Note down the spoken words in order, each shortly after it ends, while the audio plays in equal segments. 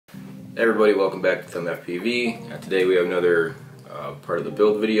Hey everybody, welcome back to Film FPV. Today we have another part of the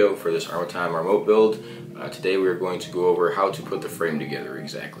build video for this Marmotte build. Today we are going to go over how to put the frame together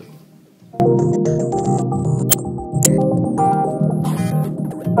exactly.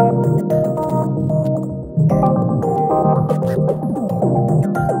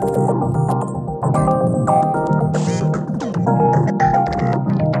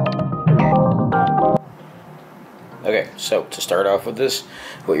 Okay, so to start off with this,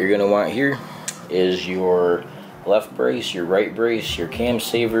 what you're going to want here is your left brace, your right brace, your cam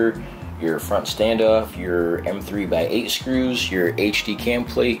saver, your front standoff, your M3x8 screws, your HD cam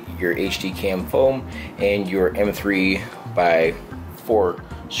plate, your HD cam foam, and your M3x4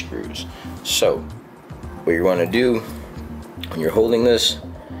 screws. So what you want to do when you're holding this,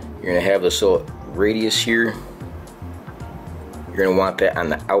 you're going to have this little radius here. You're going to want that on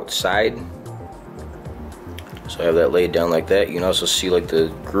the outside. So I have that laid down like that. You can also see like the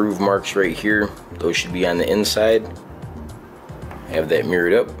groove marks right here. Those should be on the inside. I have that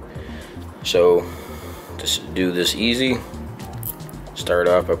mirrored up. So to do this easy, start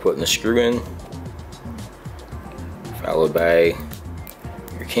off by putting the screw in, followed by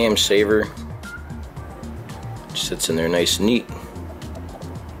your cam saver. Sits in there nice and neat.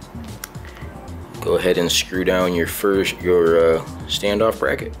 Go ahead and screw down your standoff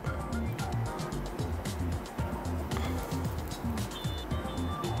bracket.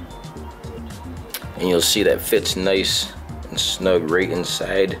 And you'll see that fits nice and snug right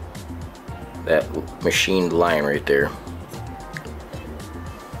inside that machined line right there.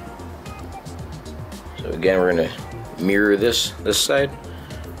 So again, we're going to mirror this side,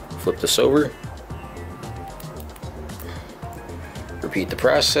 flip this over, repeat the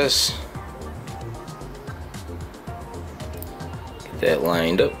process, get that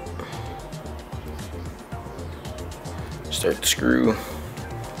lined up, start the screw.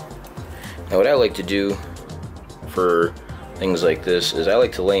 Now what I like to do for things like this is I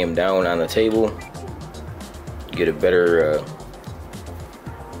like to lay them down on the table, get a better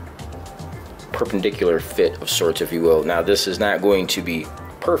perpendicular fit of sorts, if you will. Now this is not going to be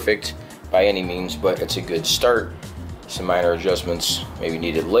perfect by any means, but it's a good start. Some minor adjustments may be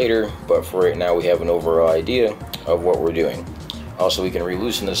needed later, but for right now we have an overall idea of what we're doing. Also, we can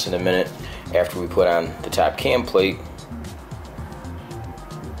re-loosen this in a minute after we put on the top cam plate.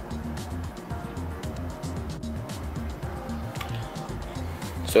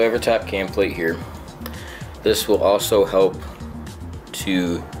 So I have our top cam plate here. This will also help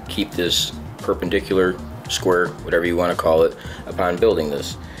to keep this perpendicular, square, whatever you want to call it, upon building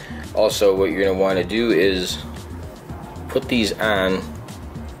this. Also, what you're going to want to do is put these on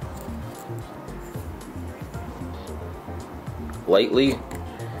lightly, and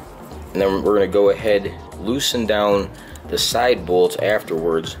then we're going to go ahead, loosen down the side bolts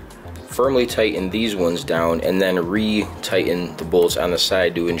afterwards, firmly tighten these ones down, and then re-tighten the bolts on the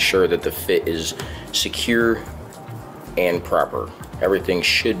side to ensure that the fit is secure and proper. Everything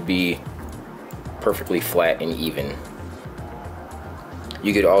should be perfectly flat and even.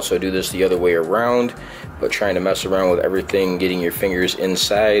 You could also do this the other way around, but trying to mess around with everything, getting your fingers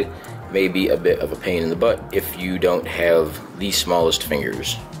inside, may be a bit of a pain in the butt if you don't have the smallest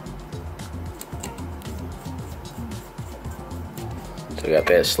fingers. So I got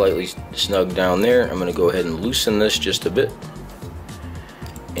that slightly snug down there. I'm going to go ahead and loosen this just a bit,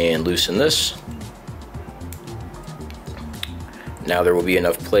 and loosen this. Now there will be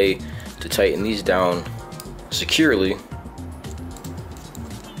enough play to tighten these down securely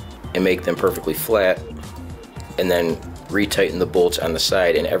and make them perfectly flat, and then retighten the bolts on the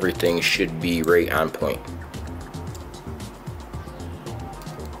side, and everything should be right on point.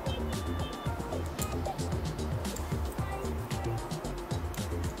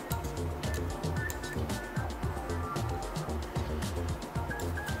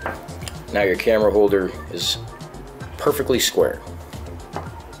 Now your camera holder is perfectly square.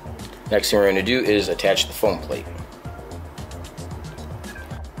 Next thing we're going to do is attach the foam plate.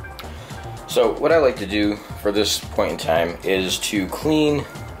 So what I like to do for this point in time is to clean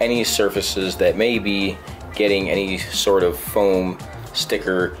any surfaces that may be getting any sort of foam,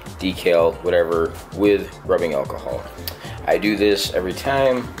 sticker, decal, whatever, with rubbing alcohol. I do this every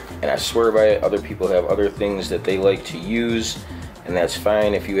time, and I swear by it. Other people have other things that they like to use, and that's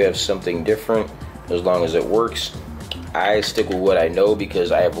fine if you have something different, as long as it works. I stick with what I know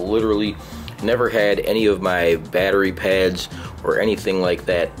because I have literally never had any of my battery pads or anything like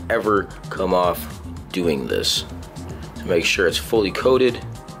that ever come off doing this. To make sure it's fully coated,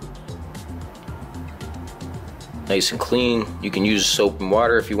 nice and clean. You can use soap and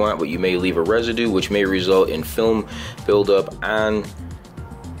water if you want, but you may leave a residue which may result in film buildup on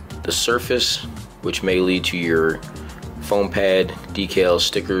the surface, which may lead to your foam pad, decals,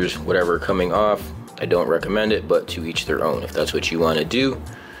 stickers, whatever coming off. I don't recommend it, but to each their own. If that's what you want to do,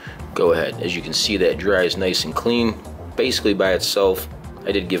 go ahead. As you can see, that dries nice and clean, basically by itself.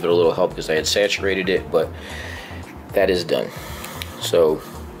 I did give it a little help because I had saturated it, but that is done. So,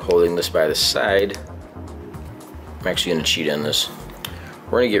 holding this by the side, I'm actually going to cheat on this.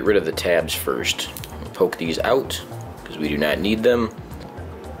 We're going to get rid of the tabs first. Poke these out because we do not need them.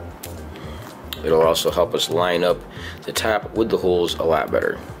 It'll also help us line up the top with the holes a lot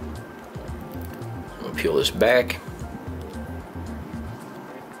better. We'll peel this back.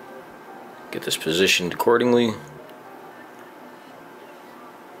 Get this positioned accordingly.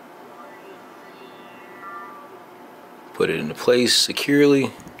 Put it into place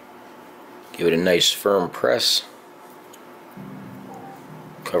securely. Give it a nice firm press.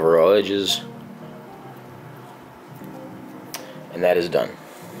 Cover all edges. And that is done.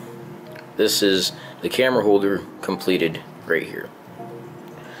 This is the camera holder completed right here.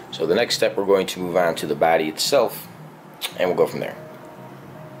 So the next step, we're going to move on to the body itself, and we'll go from there.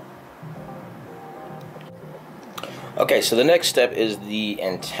 Okay, so the next step is the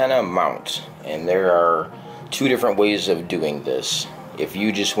antenna mount, and there are two different ways of doing this. If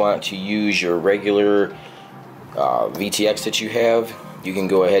you just want to use your regular VTX that you have, you can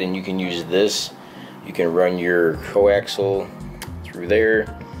go ahead and you can use this. You can run your coaxial through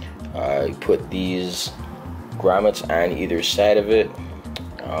there. You put these grommets on either side of it,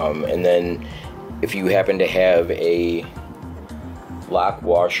 and then if you happen to have a lock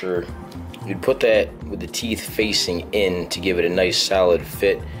washer, you'd put that with the teeth facing in to give it a nice solid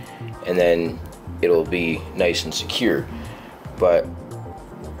fit, and then it'll be nice and secure. But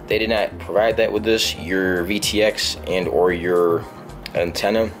they did not provide that with this. Your VTX and or your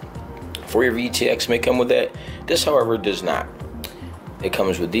antenna for your VTX may come with that. This, however, does not. It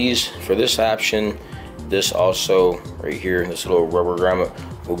comes with these for this option. This also right here, this little rubber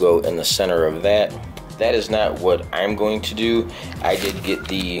grommet will go in the center of that. That is not what I'm going to do. I did get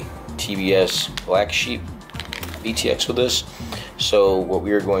the TBS Black Sheep VTX with this. So what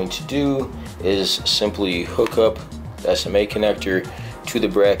we are going to do is simply hook up the SMA connector to the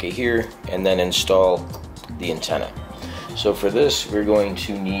bracket here and then install the antenna. So for this, we're going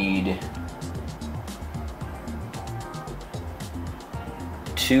to need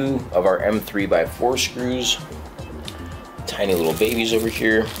 2 of our M3x4 screws, tiny little babies over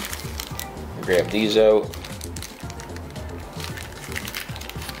here. Grab these out.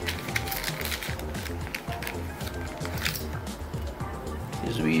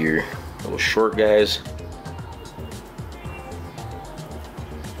 These will be your little short guys.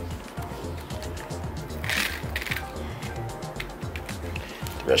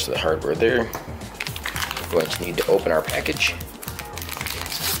 The rest of the hardware there. We're going to need to open our package.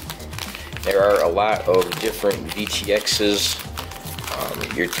 There are a lot of different VTXs.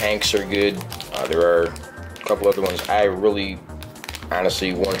 Your tanks are good. There are a couple other ones. I really,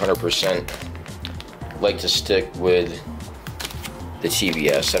 honestly, 100% like to stick with the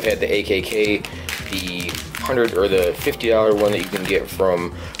TBS. I've had the AKK, the $100 or the $50 one that you can get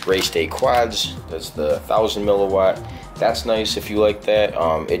from Race Day Quads. That's the 1000 milliwatt. That's nice if you like that.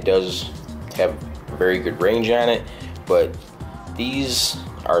 It does have very good range on it, but these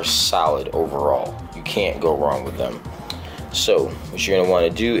are solid overall. You can't go wrong with them. So what you're going to want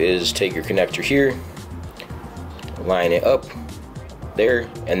to do is take your connector here, line it up there,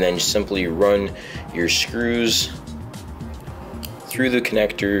 and then simply run your screws through the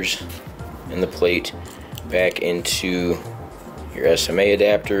connectors and the plate back into your SMA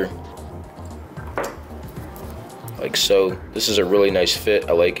adapter like so. This is a really nice fit.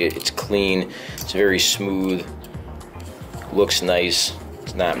 I like it. It's clean, it's very smooth, looks nice,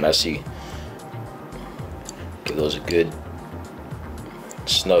 it's not messy. Give those a good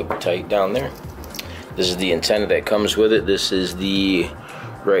snug tight down there. This is the antenna that comes with it. This is the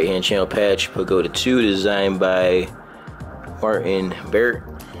right hand channel patch Pagoda 2, designed by Martin Barrett.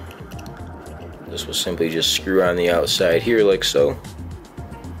 This will simply just screw on the outside here like so.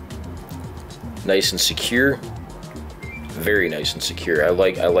 Nice and secure. Very nice and secure. I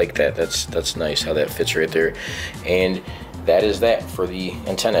like that. That's nice how that fits right there. And that is that for the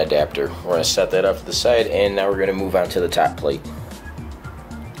antenna adapter. We're going to set that up to the side, and now we're going to move on to the top plate.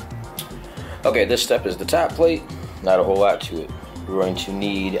 Okay, this step is the top plate. Not a whole lot to it. We're going to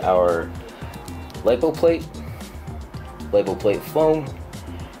need our lipo plate foam.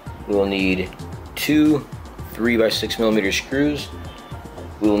 We will need 2 3x6mm screws.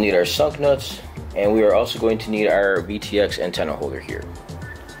 We will need our sunk nuts, and we are also going to need our VTX antenna holder here.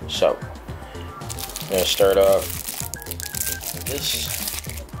 So, I'm going to start off with this.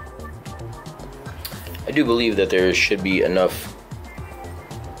 I do believe that there should be enough.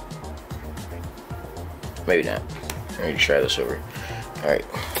 Maybe not. Let me try this over. Alright,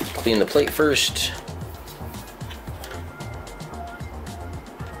 clean the plate first.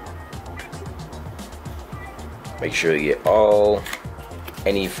 Make sure you get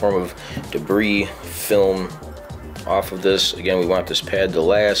any form of debris, film off of this. Again, we want this pad to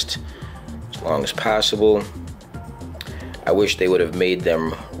last as long as possible. I wish they would have made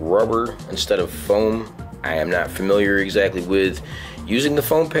them rubber instead of foam. I am not familiar exactly with using the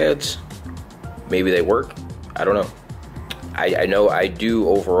foam pads. Maybe they work. I don't know. I know I do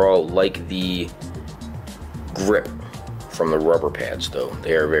overall like the grip from the rubber pads though.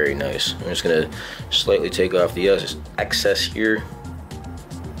 They are very nice. I'm just gonna slightly take off the excess here.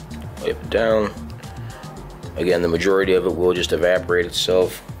 Wipe it down. Again, the majority of it will just evaporate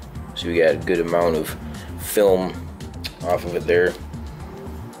itself. So we got a good amount of film off of it there.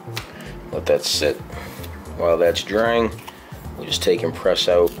 Let that sit. While that's drying, we'll just take and press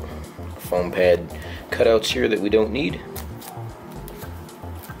out foam pad cutouts here that we don't need.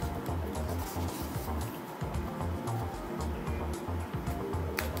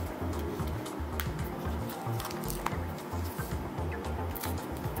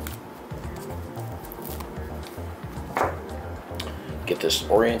 Get this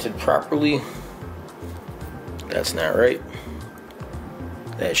oriented properly. That's not right.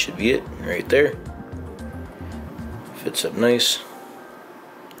 That should be it right there. Fits up nice.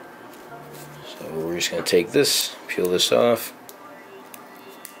 So we're just going to take this, peel this off.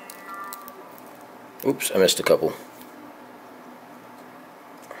 Oops, I missed a couple.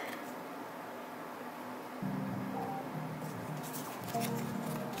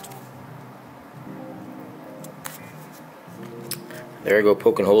 There I go,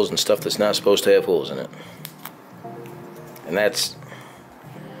 poking holes in stuff that's not supposed to have holes in it. And that's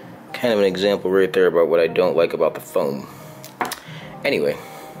kind of an example right there about what I don't like about the foam. Anyway,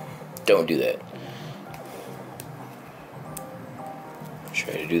 don't do that.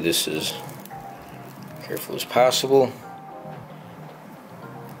 Try to do this as careful as possible.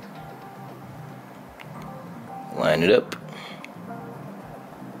 Line it up.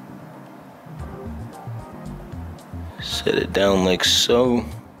 Set it down like so.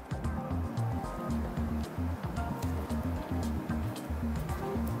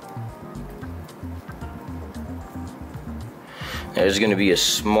 There's going to be a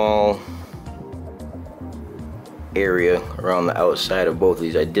small area around the outside of both of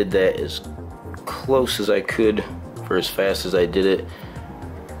these. I did that as close as I could for as fast as I did it.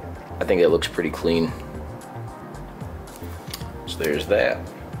 I think it looks pretty clean. So there's that.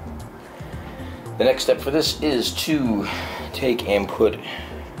 The next step for this is to take and put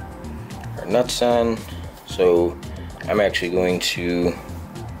our nuts on. So I'm actually going to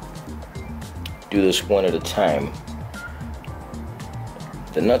do this one at a time.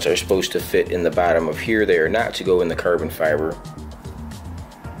 The nuts are supposed to fit in the bottom of here. They are not to go in the carbon fiber.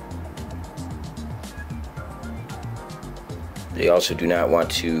 They also do not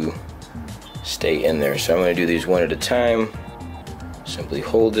want to stay in there. So I'm going to do these one at a time. Simply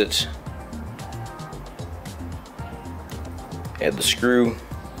hold it. Add the screw.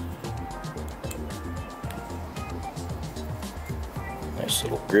 Nice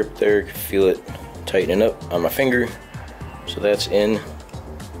little grip there. You can feel it tightening up on my finger. So that's in.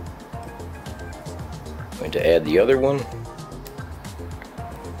 Going to add the other one.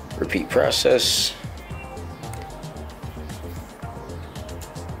 Repeat process.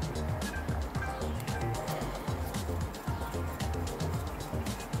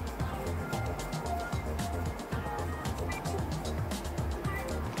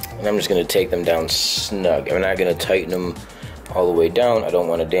 And I'm just going to take them down snug. I'm not going to tighten them all the way down. I don't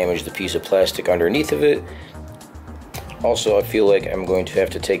want to damage the piece of plastic underneath of it. Also, I feel like I'm going to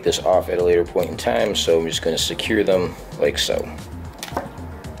have to take this off at a later point in time, so I'm just going to secure them like so.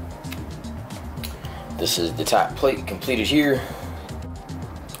 This is the top plate completed here.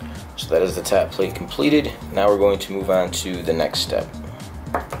 So that is the top plate completed. Now we're going to move on to the next step.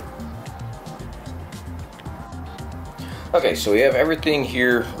 Okay, so we have everything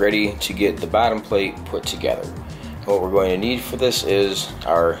here ready to get the bottom plate put together. What we're going to need for this is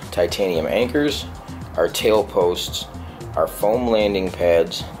our titanium anchors, our tail posts, our foam landing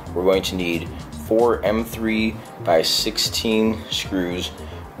pads. We're going to need 4 M3 by 16 screws.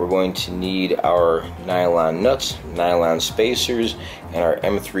 We're going to need our nylon nuts, nylon spacers, and our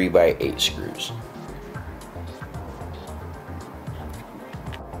M3 by 8 screws.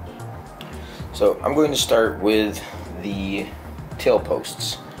 So I'm going to start with the tail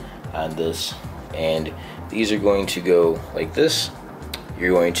posts on this, and these are going to go like this.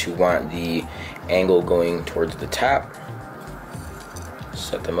 you're going to want the angle going towards the top.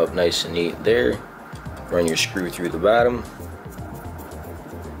 Set them up nice and neat there. Run your screw through the bottom.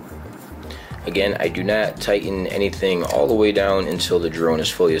 Again, I do not tighten anything all the way down until the drone is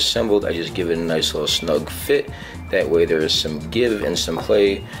fully assembled. I just give it a nice little snug fit. That way there is some give and some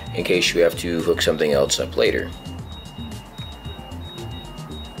play in case you have to hook something else up later.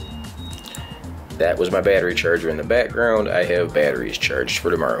 That was my battery charger in the background. I have batteries charged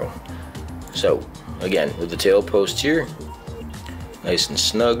for tomorrow. So, again, with the tail post here, nice and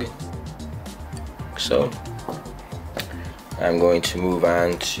snug. So, I'm going to move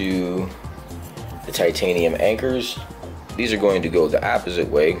on to the titanium anchors. These are going to go the opposite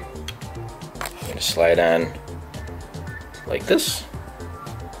way. I'm going to slide on like this.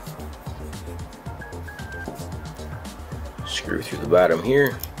 Screw through the bottom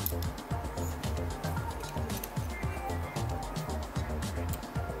here.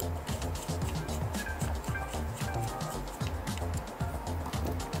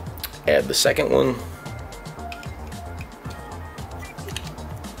 Add the second one.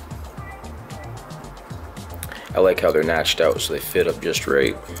 I like how they're notched out so they fit up just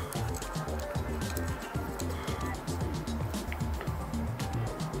right.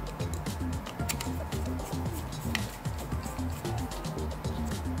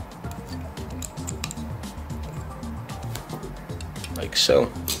 Like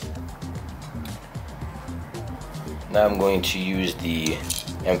so. Now I'm going to use the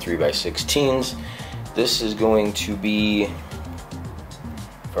M3x16s. This is going to be,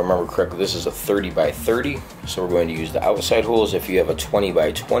 if I remember correctly, this is a 30x30. So we're going to use the outside holes. If you have a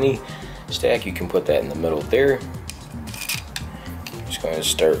 20x20 stack, you can put that in the middle there. I'm just going to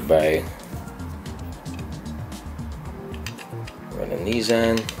start by running these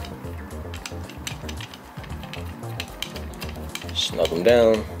on. Snug them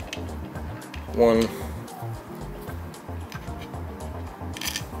down. One.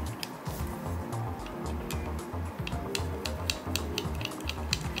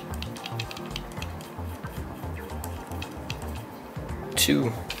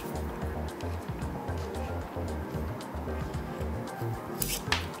 Two.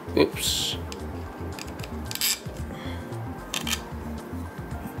 Oops.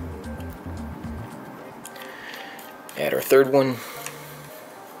 Add our third one.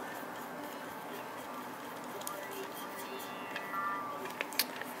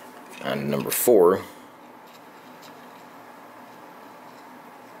 On to number 4.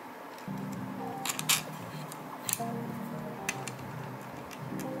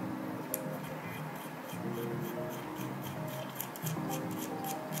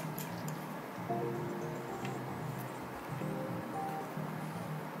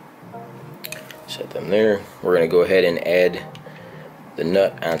 Set them there. We're going to go ahead and add the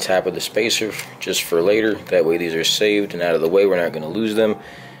nut on top of the spacer just for later. That way these are saved and out of the way. We're not going to lose them.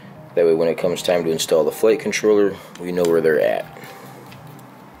 That way when it comes time to install the flight controller, we know where they're at.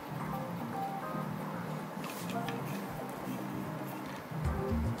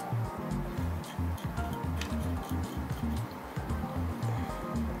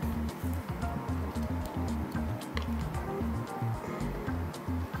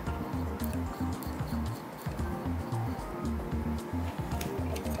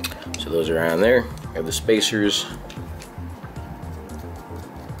 So those are on there. We have the spacers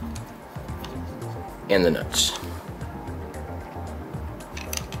and the nuts.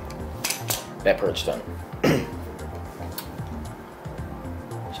 That part's done.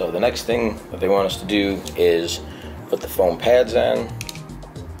 So the next thing that they want us to do is put the foam pads on.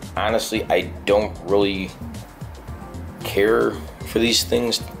 Honestly, I don't really care for these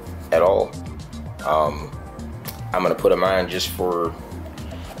things at all. I'm gonna put them on just for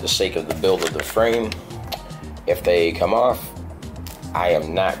the sake of the build of the frame. If they come off, I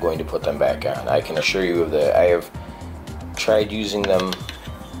am not going to put them back on. I can assure you of that. I have tried using them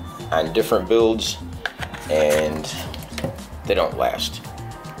on different builds and they don't last.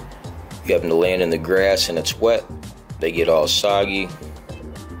 If you happen to land in the grass and it's wet, they get all soggy,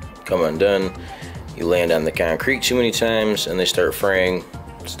 come undone. You land on the concrete too many times and they start fraying,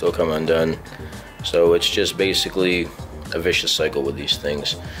 still come undone. So it's just basically a vicious cycle with these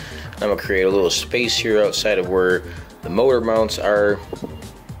things. I'm gonna create a little space here outside of where the motor mounts are,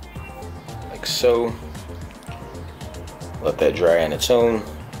 like so. Let that dry on its own.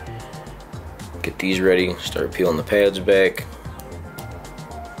 Get these ready, start peeling the pads back.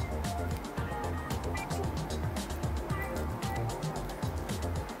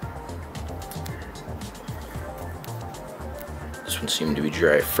 This one seemed to be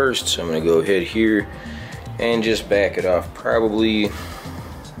dry first, so I'm gonna go ahead here and just back it off probably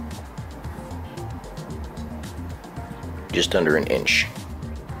just under an inch.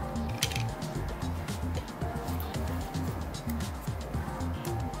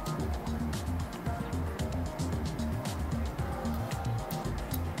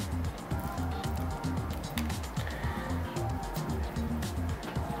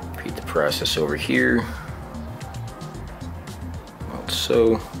 Repeat the process over here. Like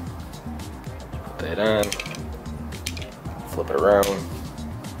so. Put that on. Flip it around.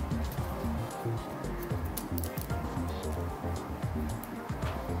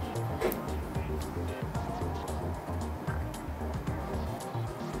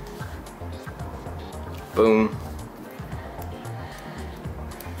 Boom.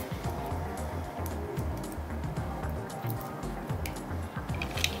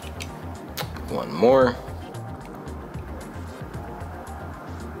 One more.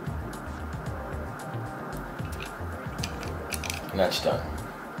 And that's done.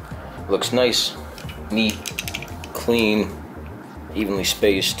 Looks nice, neat, clean, evenly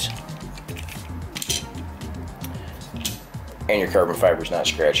spaced. And your carbon fiber is not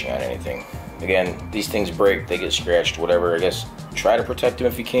scratching on anything. Again, these things break, they get scratched, whatever. I guess try to protect them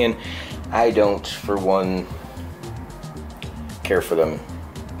if you can. I don't, for one, care for them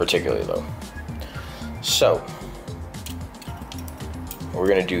particularly though. So, what we're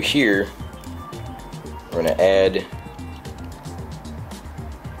gonna do here, we're gonna add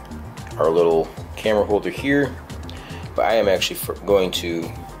our little camera holder here, but I am actually going to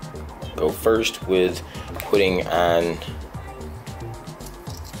go first with putting on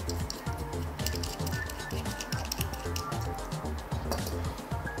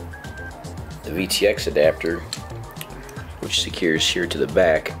the VTX adapter, which secures here to the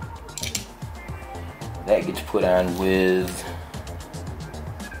back. That gets put on with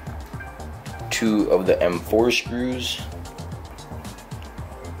 2 of the M4 screws.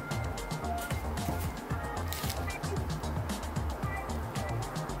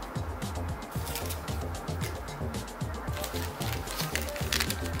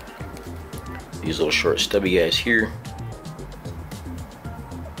 These little short stubby guys here.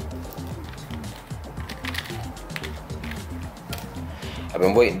 I've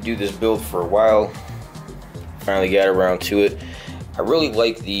been waiting to do this build for a while. Finally got around to it. I really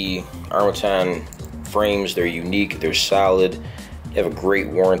like the Marmotte frames. They're unique, they're solid. You have a great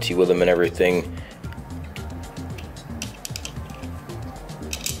warranty with them and everything.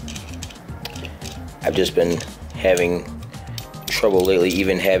 I've just been having trouble lately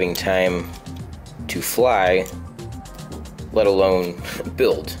even having time to fly, let alone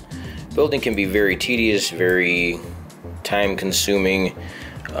build. Building can be very tedious, very time consuming.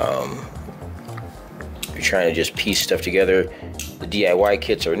 You're trying to just piece stuff together. The DIY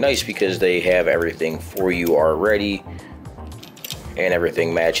kits are nice because they have everything for you already and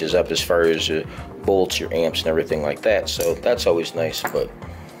everything matches up as far as your bolts, your amps, and everything like that, so that's always nice, but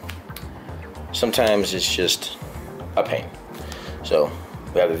sometimes it's just a pain. So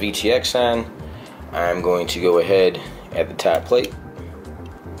we have the VTX on. I'm going to go ahead at the top plate.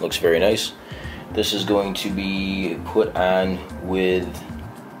 Looks very nice. This is going to be put on with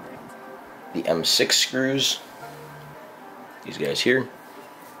the M6 screws. These guys here.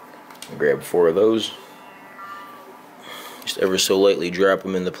 I'll grab 4 of those. Just ever so lightly drop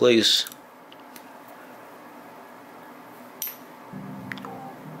them into place.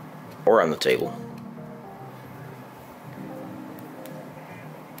 Or on the table.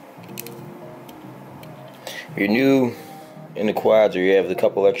 If you're new in the quads, or you have a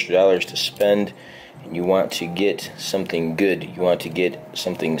couple extra dollars to spend and you want to get something good, you want to get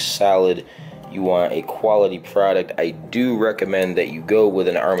something solid, you want a quality product, I do recommend that you go with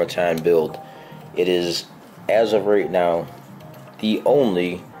an Marmotte build. It is, as of right now, the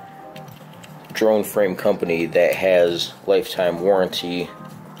only drone frame company that has lifetime warranty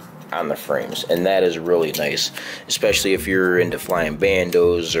on the frames, and that is really nice, especially if you're into flying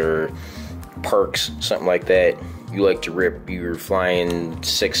bandos or parks, something like that. You like to rip, you're flying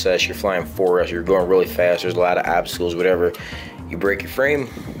 6S, you're flying 4S, you're going really fast, there's a lot of obstacles, whatever. You break your frame,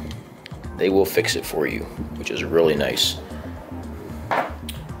 they will fix it for you, which is really nice.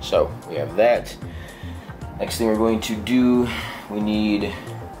 So we have that. Next thing we're going to do, we need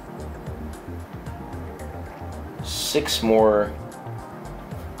 6 more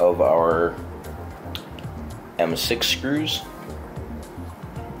of our M6 screws.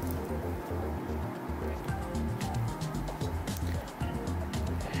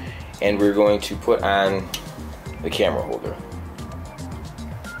 And we're going to put on the camera holder.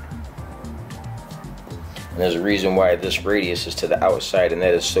 And there's a reason why this radius is to the outside, and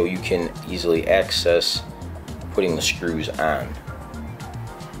that is so you can easily access putting the screws on.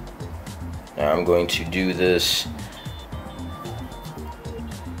 Now I'm going to do this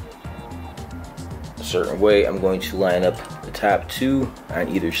certain way. I'm going to line up the top two on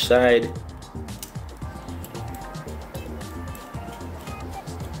either side.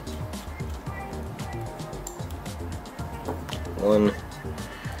 One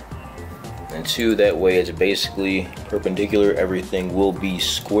and two, that way it's basically perpendicular. Everything will be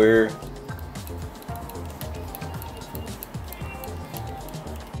square.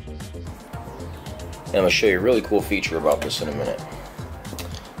 And I'm going to show you a really cool feature about this in a minute.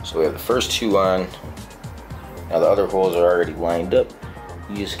 So we have the first two on. Now the other holes are already lined up.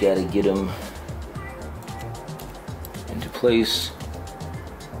 You just got to get them into place.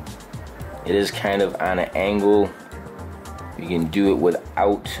 It is kind of on an angle. You can do it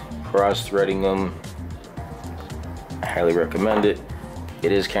without cross-threading them. I highly recommend it.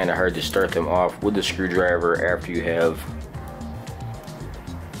 It is kind of hard to start them off with the screwdriver after you have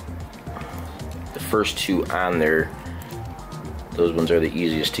the first two on there. Those ones are the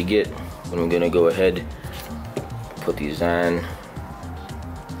easiest to get. But I'm gonna go ahead, put these on.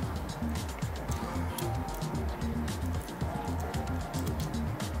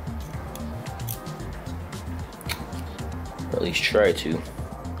 Or at least try to.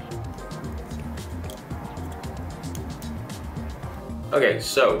 Okay,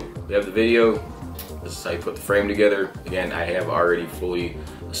 so we have the video. This is how you put the frame together. Again, I have already fully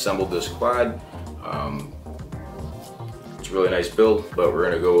assembled this quad. It's a really nice build, but we're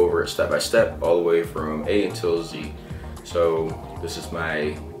gonna go over it step by step, all the way from A until Z. So this is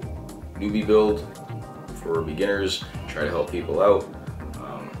my newbie build for beginners, try to help people out.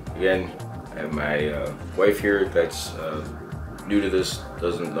 Again, I have my wife here that's new to this,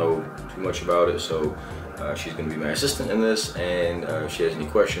 doesn't know too much about it, so she's going to be my assistant in this, and if she has any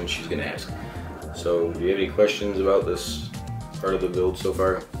questions, she's going to ask. So, do you have any questions about this part of the build so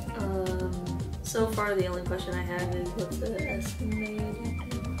far? So far, the only question I have is what's the SMA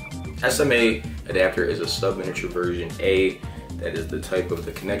adapter? SMA adapter is a sub-miniature version A. That is the type of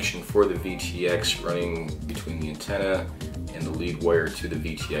the connection for the VTX running between the antenna and the lead wire to the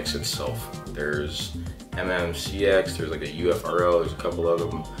VTX itself. There's MMCX, there's like a UFRL, there's a couple of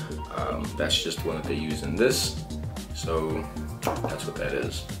them. That's just one that they use in this. So that's what that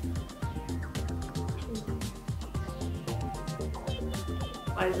is.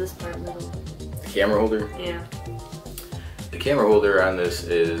 Why is this part middle? The camera holder? Yeah. The camera holder on this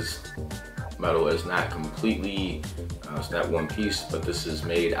is metal. It's not completely, it's not one piece, but this is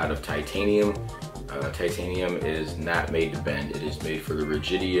made out of titanium. Titanium is not made to bend. It is made for the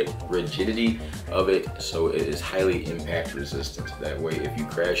rigidity of it, so it is highly impact resistant. That way, if you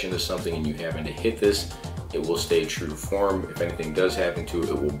crash into something and you happen to hit this, it will stay true to form. If anything does happen to it,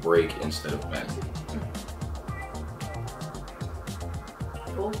 it will break instead of bend.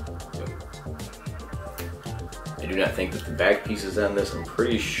 Cool. I do not think that the back pieces on this, I'm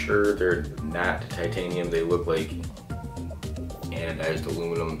pretty sure they're not titanium. They look like anodized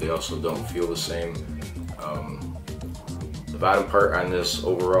aluminum. They also don't feel the same. The bottom part on this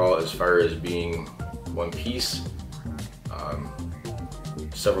overall, as far as being one piece,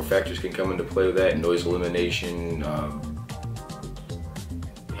 several factors can come into play with that. Noise elimination,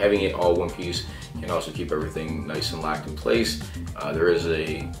 having it all one piece can also keep everything nice and locked in place. There is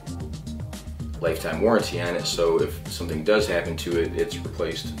a lifetime warranty on it, so if something does happen to it, it's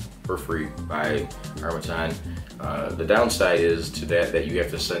replaced for free by Marmotte. The downside is to that you have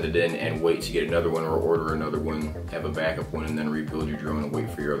to send it in and wait to get another one, or order another one, have a backup one, and then rebuild your drone and wait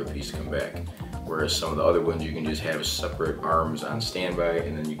for your other piece to come back. Whereas some of the other ones, you can just have separate arms on standby,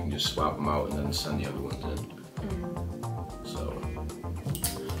 and then you can just swap them out and then send the other ones in. So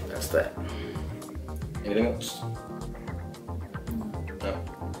that's that. Anything else? No?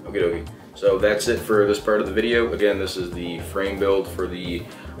 Okie dokie. So that's it for this part of the video. Again, this is the frame build for the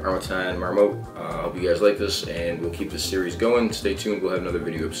Marmotte. I hope you guys like this, and we'll keep this series going. Stay tuned, we'll have another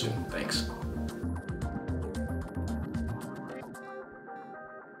video up soon. Thanks.